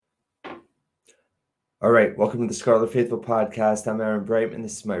All right, welcome to the Scarlet Faithful podcast. I'm Aaron Brightman.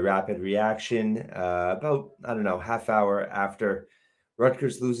 This is my rapid reaction. About half hour after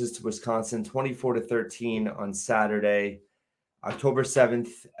Rutgers loses to Wisconsin, 24-13 on Saturday, October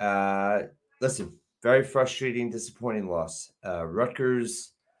 7th. Listen, very frustrating, disappointing loss.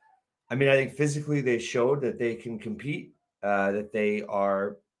 Rutgers. I think physically they showed that they can compete. That they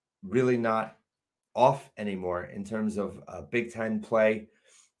are really not off anymore in terms of Big Ten play.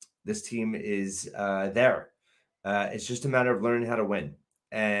 This team is there. It's just a matter of learning how to win.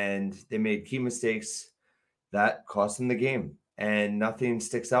 And they made key mistakes that cost them the game. And nothing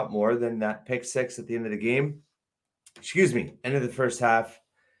sticks out more than that pick six at the end of the game. End of the first half.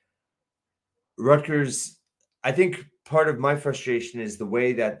 Rutgers, I think part of my frustration is the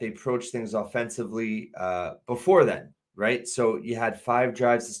way that they approach things offensively before then, right? So you had 5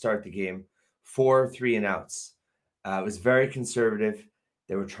 drives to start the game, 4 3-and-outs. It was very conservative.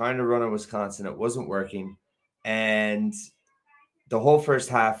 They were trying to run on Wisconsin. It wasn't working. And the whole first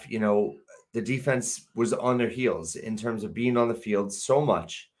half, the defense was on their heels in terms of being on the field so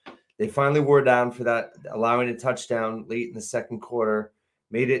much. They finally wore down for that, allowing a touchdown late in the second quarter,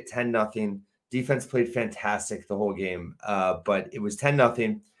 made it 10-0. Defense played fantastic the whole game, but it was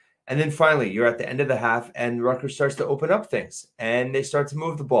 10-0. And then finally, you're at the end of the half, and Rutgers starts to open up things, and they start to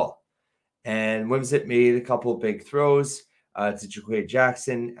move the ball. And Wimsatt made a couple of big throws to Jaquay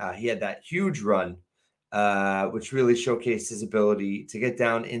Jackson. He had that huge run, which really showcased his ability to get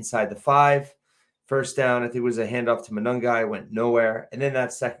down inside the 5. First down, I think it was a handoff to Manungai, went nowhere. And then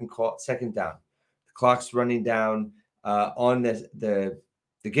that second down. The clock's running down on the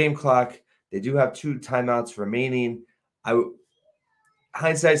game clock. They do have 2 timeouts remaining.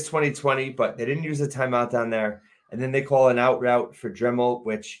 Hindsight's 2020, but they didn't use a timeout down there. And then they call an out route for Dremel,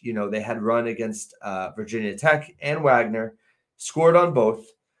 which, they had run against Virginia Tech and Wagner, scored on both.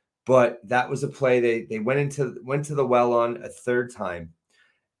 But that was a play they went to the well on a third time.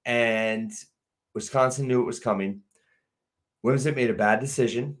 And Wisconsin knew it was coming. Wimsatt made a bad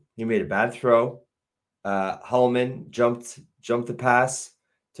decision. He made a bad throw. Hullman jumped the pass,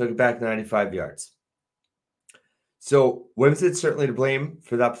 took it back 95 yards. So Wimsatt's certainly to blame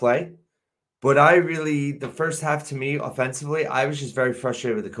for that play. But the first half to me, offensively, I was just very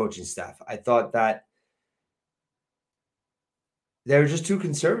frustrated with the coaching staff. I thought that they were just too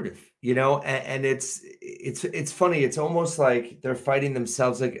conservative, and it's funny. It's almost like they're fighting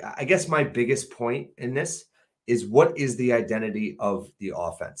themselves. Like, I guess my biggest point in this is, what is the identity of the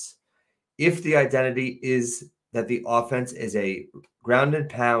offense? If the identity is that the offense is a ground and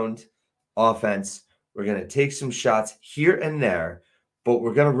pound offense, we're going to take some shots here and there, but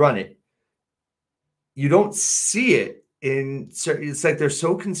we're going to run it. You don't see it it's like they're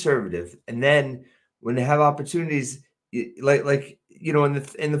so conservative. And then when they have opportunities, in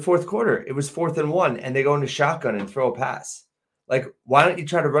the fourth quarter, it was 4th and 1, and they go into shotgun and throw a pass. Like, why don't you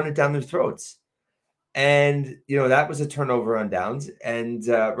try to run it down their throats? And, that was a turnover on downs. And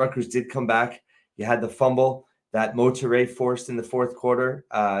Rutgers did come back. You had the fumble that Motoré forced in the fourth quarter.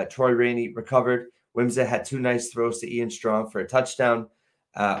 Troy Rainey recovered. Wimsatt had 2 nice throws to Ian Strong for a touchdown.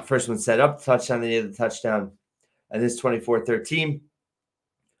 First one set up the touchdown, then he had the touchdown. And this 24-13.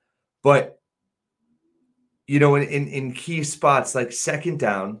 But, in key spots, like second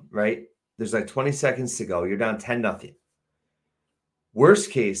down, right? There's like 20 seconds to go. You're down 10-0.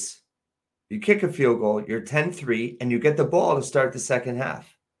 Worst case, you kick a field goal, you're 10-3, and you get the ball to start the second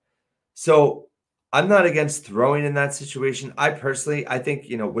half. So I'm not against throwing in that situation. I think,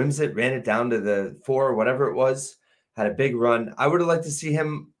 Wimsatt ran it down to the 4 or whatever it was, had a big run. I would have liked to see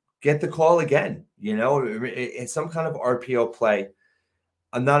him get the call again, it's some kind of RPO play.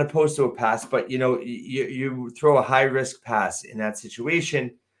 I'm not opposed to a pass, but, you throw a high-risk pass in that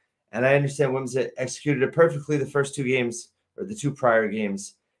situation. And I understand Wimsatt executed it perfectly the first 2 games, or the 2 prior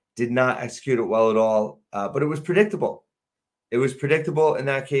games. Did not execute it well at all, but it was predictable. It was predictable in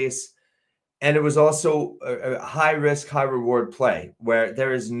that case. And it was also a high-risk, high-reward play where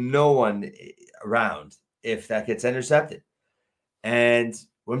there is no one around if that gets intercepted. And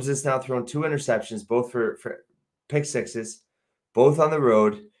Wimsatt's now thrown 2 interceptions, both for pick sixes, both on the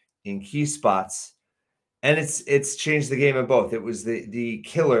road in key spots. And it's changed the game in both. It was the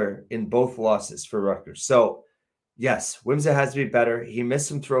killer in both losses for Rutgers. So, yes, Wimsatt has to be better. He missed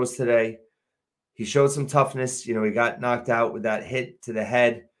some throws today. He showed some toughness. He got knocked out with that hit to the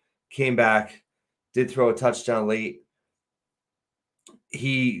head, came back, did throw a touchdown late.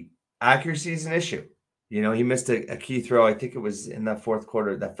 Accuracy is an issue. He missed a key throw. I think it was in that fourth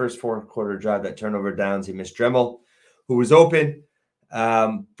quarter, that first fourth quarter drive, that turnover downs. He missed Dremel, who was open.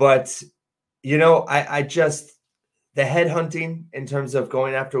 But, I just the headhunting in terms of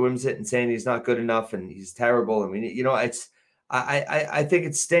going after Wimsett and saying he's not good enough and he's terrible. I mean, it's I think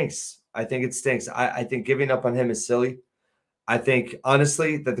it stinks. I think it stinks. I think giving up on him is silly. I think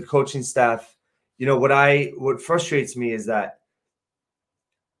honestly that the coaching staff, what frustrates me is that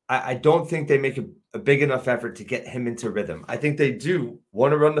I don't think they make a big enough effort to get him into rhythm. I think they do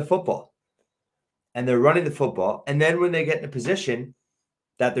want to run the football, and they're running the football. And then when they get in a position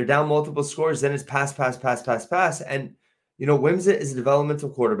that they're down multiple scores, then it's pass, pass, pass, pass, pass. And, Wimsett is a developmental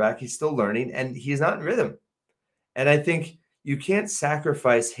quarterback. He's still learning, and he's not in rhythm. And I think you can't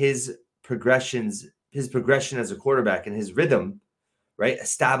sacrifice his progression as a quarterback and his rhythm, right?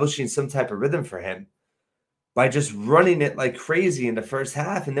 Establishing some type of rhythm for him by just running it like crazy in the first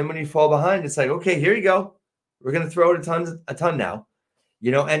half. And then when you fall behind, it's like, okay, here you go. We're going to throw it a ton now,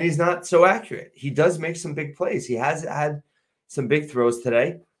 and he's not so accurate. He does make some big plays. He has had some big throws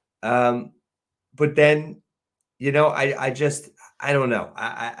today. But then, I don't know.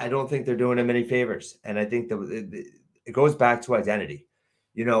 I don't think they're doing him any favors. And I think that it goes back to identity.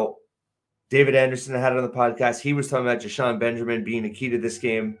 David Anderson had it on the podcast. He was talking about Jashawn Benjamin being the key to this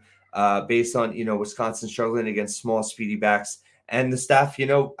game based on, Wisconsin struggling against small, speedy backs. And the staff,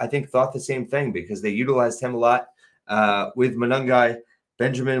 I think thought the same thing because they utilized him a lot with Monangai.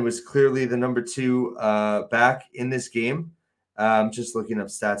 Benjamin was clearly the number 2 back in this game. Just looking up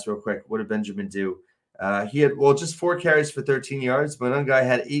stats real quick. What did Benjamin do? He had, just 4 carries for 13 yards. Monangai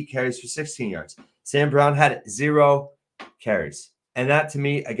had 8 carries for 16 yards. Sam Brown had 0 carries. And that, to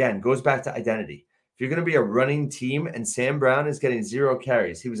me, again, goes back to identity. If you're going to be a running team and Sam Brown is getting 0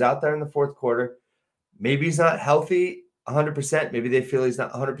 carries, he was out there in the fourth quarter. Maybe he's not healthy 100%. Maybe they feel he's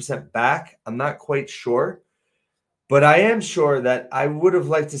not 100% back. I'm not quite sure. But I am sure that I would have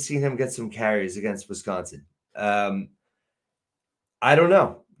liked to see him get some carries against Wisconsin. I don't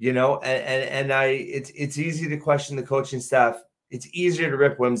know, it's easy to question the coaching staff. It's easier to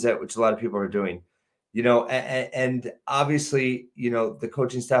rip Wimsett, which a lot of people are doing. And obviously, the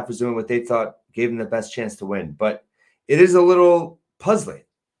coaching staff was doing what they thought gave them the best chance to win. But it is a little puzzling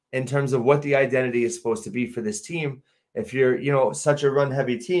in terms of what the identity is supposed to be for this team. If you're, such a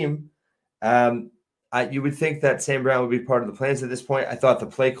run-heavy team, you would think that Sam Brown would be part of the plans at this point. I thought the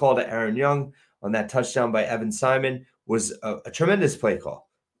play call to Aaron Young on that touchdown by Evan Simon was a tremendous play call.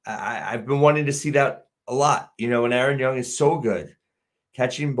 I've been wanting to see that a lot, and Aaron Young is so good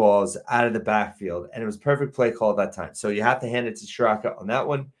catching balls out of the backfield, and it was perfect play call at that time. So you have to hand it to Straka on that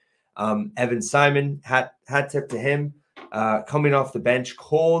one. Evan Simon, hat tip to him, coming off the bench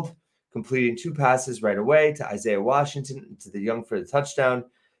cold, completing 2 passes right away to Isaiah Washington and to the Young for the touchdown.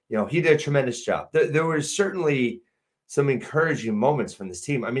 He did a tremendous job. There were certainly some encouraging moments from this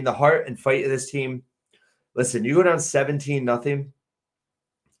team. I mean, the heart and fight of this team. Listen, you go down 17-0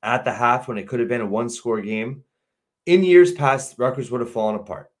 at the half when it could have been a 1-score game. In years past, Rutgers would have fallen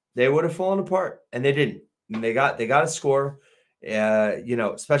apart. They would have fallen apart, and they didn't. And they got a score.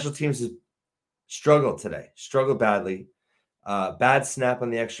 Special teams has struggled badly. Bad snap on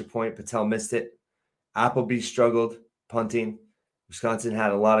the extra point. Patel missed it. Appleby struggled punting. Wisconsin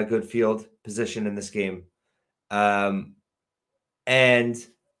had a lot of good field position in this game. And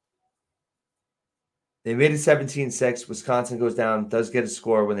they made it 17-6. Wisconsin goes down, does get a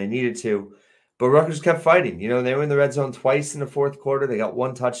score when they needed to. But Rutgers kept fighting. They were in the red zone twice in the fourth quarter. They got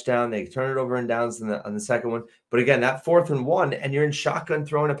 1 touchdown. They turned it over in downs on the second one. But again, that 4th and 1, and you're in shotgun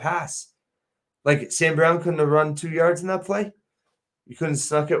throwing a pass. Like, Sam Brown couldn't have run 2 yards in that play? You couldn't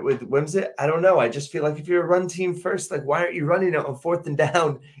snuck it with Wimsett? I don't know. I just feel like if you're a run team first, like, why aren't you running it on 4th and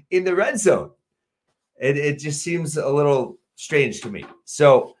down in the red zone? It just seems a little strange to me.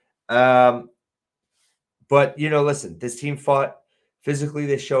 So, but, listen, this team fought. Physically,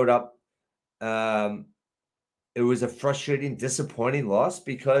 they showed up. It was a frustrating, disappointing loss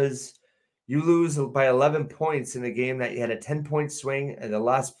because you lose by 11 points in a game that you had a 10-point swing and the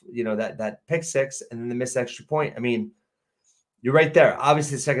last, that pick six and then the missed extra point. I mean, you're right there.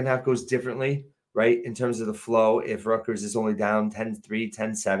 Obviously, the second half goes differently, right, in terms of the flow. If Rutgers is only down 10-3,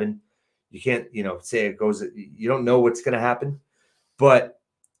 10-7, you can't, say it goes. You don't know what's going to happen. But,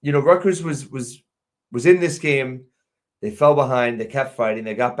 Rutgers was in this game. They fell behind. They kept fighting.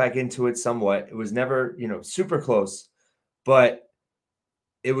 They got back into it somewhat. It was never, super close, but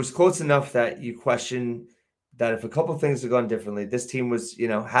it was close enough that you question that if a couple things had gone differently, this team was,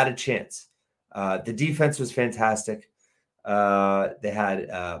 had a chance. The defense was fantastic. They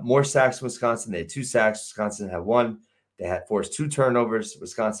had more sacks in Wisconsin. They had 2 sacks. Wisconsin had 1. They had forced 2 turnovers.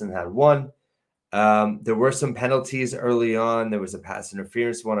 Wisconsin had 1. There were some penalties early on. There was a pass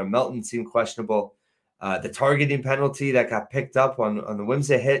interference. One on Melton seemed questionable. The targeting penalty that got picked up on the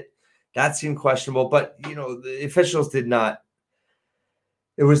Wimsett hit That seemed questionable, but the officials did not.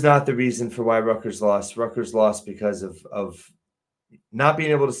 It was not the reason for why Rutgers lost. Rutgers lost because of not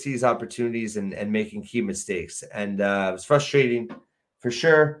being able to seize opportunities and making key mistakes. And it was frustrating for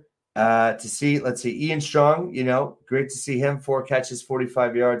sure to see. Let's see, Ian Strong, great to see him. 4 catches,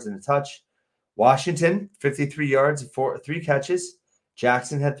 45 yards and a touch. Washington, 53 yards, 3 catches.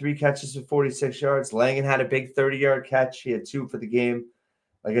 Jackson had 3 catches for 46 yards. Langan had a big 30-yard catch. He had 2 for the game.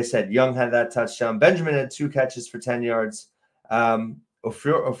 Like I said, Young had that touchdown. Benjamin had 2 catches for 10 yards.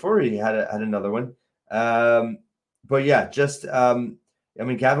 Ofuri had another one. But yeah, just Gavin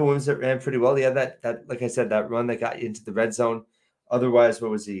Wimsatt ran pretty well. He had that like I said, that run that got you into the red zone. Otherwise,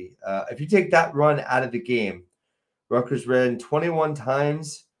 what was he? If you take that run out of the game, Rutgers ran 21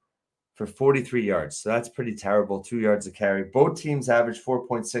 times for 43 yards. So that's pretty terrible. 2 yards a carry. Both teams averaged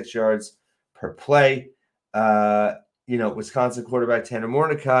 4.6 yards per play. Wisconsin quarterback Tanner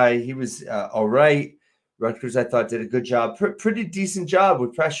Mordecai, he was all right. Rutgers, I thought, did a good job. Pretty decent job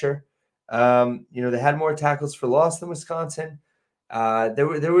with pressure. They had more tackles for loss than Wisconsin.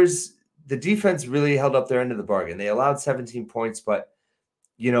 There was the defense really held up their end of the bargain. They allowed 17 points, but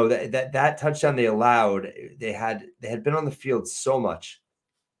that touchdown they allowed, they had been on the field so much.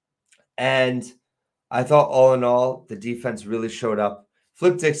 And I thought all in all, the defense really showed up.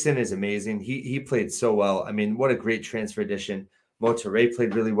 Flip Dixon is amazing. He played so well. I mean, what a great transfer addition. Motoré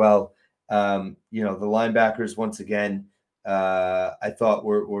played really well. The linebackers, once again, I thought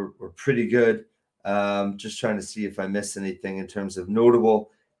were pretty good. Just trying to see if I missed anything in terms of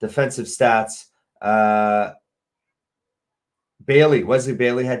notable defensive stats. Wesley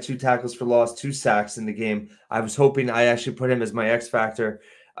Bailey had 2 tackles for loss, 2 sacks in the game. I was hoping I actually put him as my X factor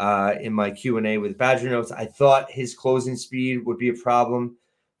in my Q&A with Badger Notes. I thought his closing speed would be a problem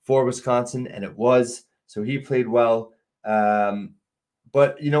for Wisconsin, and it was. So he played well.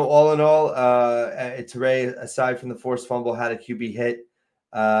 But, all in all, Teray, aside from the forced fumble, had a QB hit.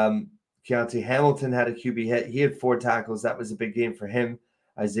 Keontae Hamilton had a QB hit. He had 4 tackles. That was a big game for him.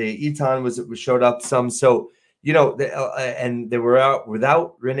 Isaiah Eaton was showed up some. So, and they were out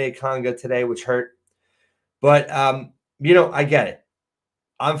without Rene Conga today, which hurt. But, I get it.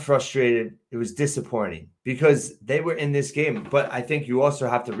 I'm frustrated. It was disappointing because they were in this game. But I think you also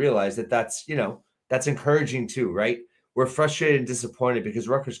have to realize that that's encouraging too, right? We're frustrated and disappointed because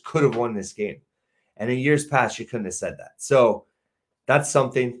Rutgers could have won this game. And in years past, you couldn't have said that. So that's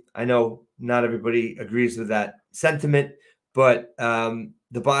something. I know not everybody agrees with that sentiment, but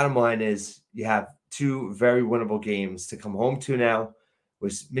the bottom line is you have 2 very winnable games to come home to now.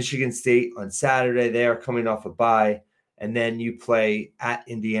 Was Michigan State on Saturday. They are coming off a bye. And then you play at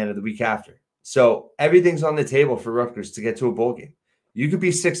Indiana the week after. So everything's on the table for Rutgers to get to a bowl game. You could be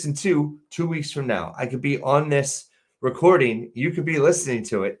 6-2 2 weeks from now. I could be on this recording. You could be listening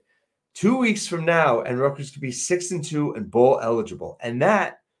to it 2 weeks from now, and Rutgers could be 6-2 and bowl eligible. And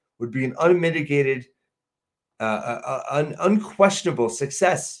that would be an unmitigated, unquestionable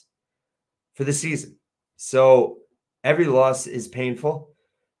success for the season. So every loss is painful.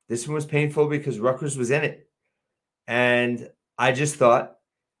 This one was painful because Rutgers was in it. And I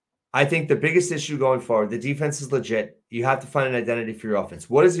think the biggest issue going forward, the defense is legit. You have to find an identity for your offense.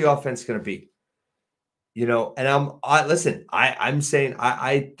 What is the offense going to be? And I'm saying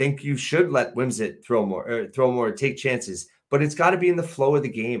I think you should let Wimsatt throw more, take chances, but it's got to be in the flow of the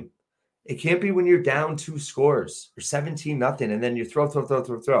game. It can't be when you're down 2 scores or 17-0, and then you throw.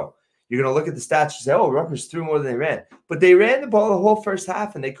 You're going to look at the stats and say, oh, Rutgers threw more than they ran. But they ran the ball the whole first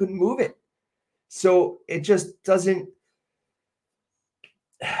half, and they couldn't move it. So it just doesn't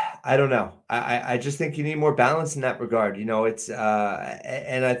 – I don't know. I just think you need more balance in that regard. It's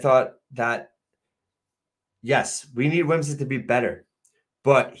and I thought that, yes, we need Wimsatt to be better,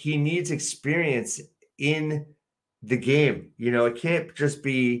 but he needs experience in the game. It can't just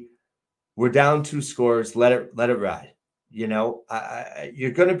be we're down 2 scores, let it ride. You're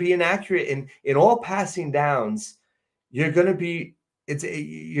going to be inaccurate in all passing downs. You're going to be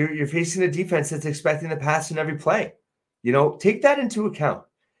you're facing a defense that's expecting to pass in every play. Take that into account.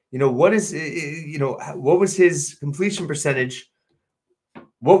 What was his completion percentage?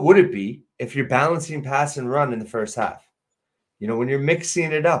 What would it be if you're balancing pass and run in the first half? When you're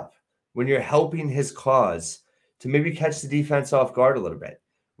mixing it up, when you're helping his cause to maybe catch the defense off guard a little bit.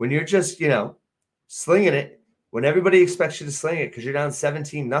 When you're just, slinging it, when everybody expects you to sling it because you're down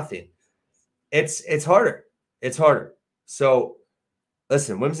 17-0, it's harder. It's harder. So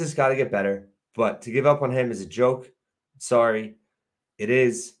listen, Wimsatt's got to get better, but to give up on him is a joke. Sorry. It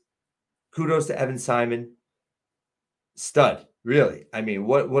is. Kudos to Evan Simon. Stud, really. I mean,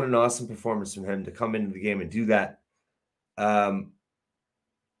 what an awesome performance from him to come into the game and do that.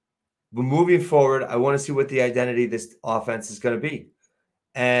 But moving forward, I want to see what the identity of this offense is going to be.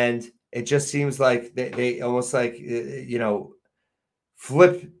 And it just seems like they almost like,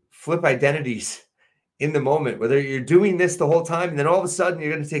 flip identities in the moment, whether you're doing this the whole time and then all of a sudden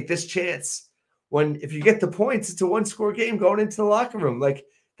you're going to take this chance when if you get the points, it's a 1-score game going into the locker room. Like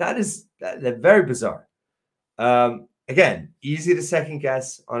that very bizarre. Again, easy to second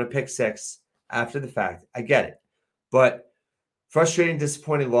guess on a pick six after the fact. I get it. But frustrating,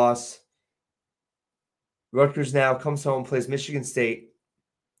 disappointing loss. Rutgers now comes home, plays Michigan State,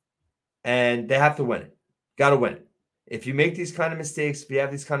 and they have to win it. Got to win it. If you make these kind of mistakes, if you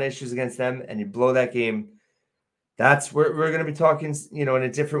have these kind of issues against them and you blow that game, that's where we're going to be talking, in a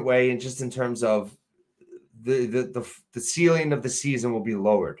different way, and just in terms of the ceiling of the season will be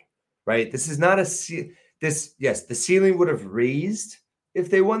lowered, right? This is not the ceiling would have raised if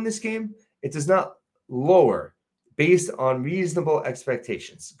they won this game. It does not lower based on reasonable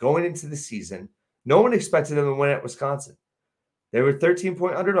expectations going into the season. No one expected them to win at Wisconsin. They were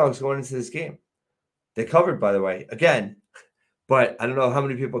 13-point underdogs going into this game. They covered, by the way, again, but I don't know how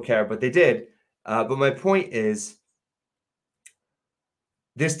many people care, but they did. But my point is,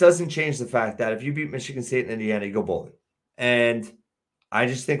 this doesn't change the fact that if you beat Michigan State and Indiana, you go bowling. And I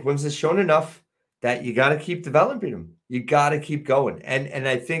just think Wims has shown enough that you got to keep developing them. You got to keep going. And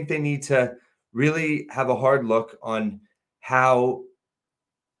I think they need to really have a hard look on how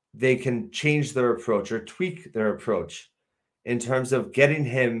they can change their approach or tweak their approach in terms of getting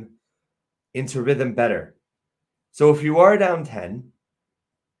him into rhythm better. So if you are down 10,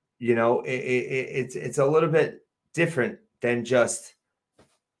 it's a little bit different than just,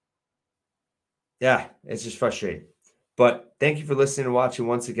 it's just frustrating. But thank you for listening and watching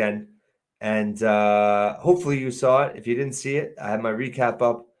once again. And hopefully you saw it. If you didn't see it, I have my recap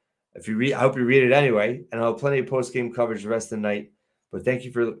up. I hope you read it anyway. And I'll have plenty of post-game coverage the rest of the night. But thank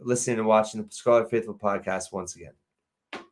you for listening and watching the Scholar Faithful podcast once again.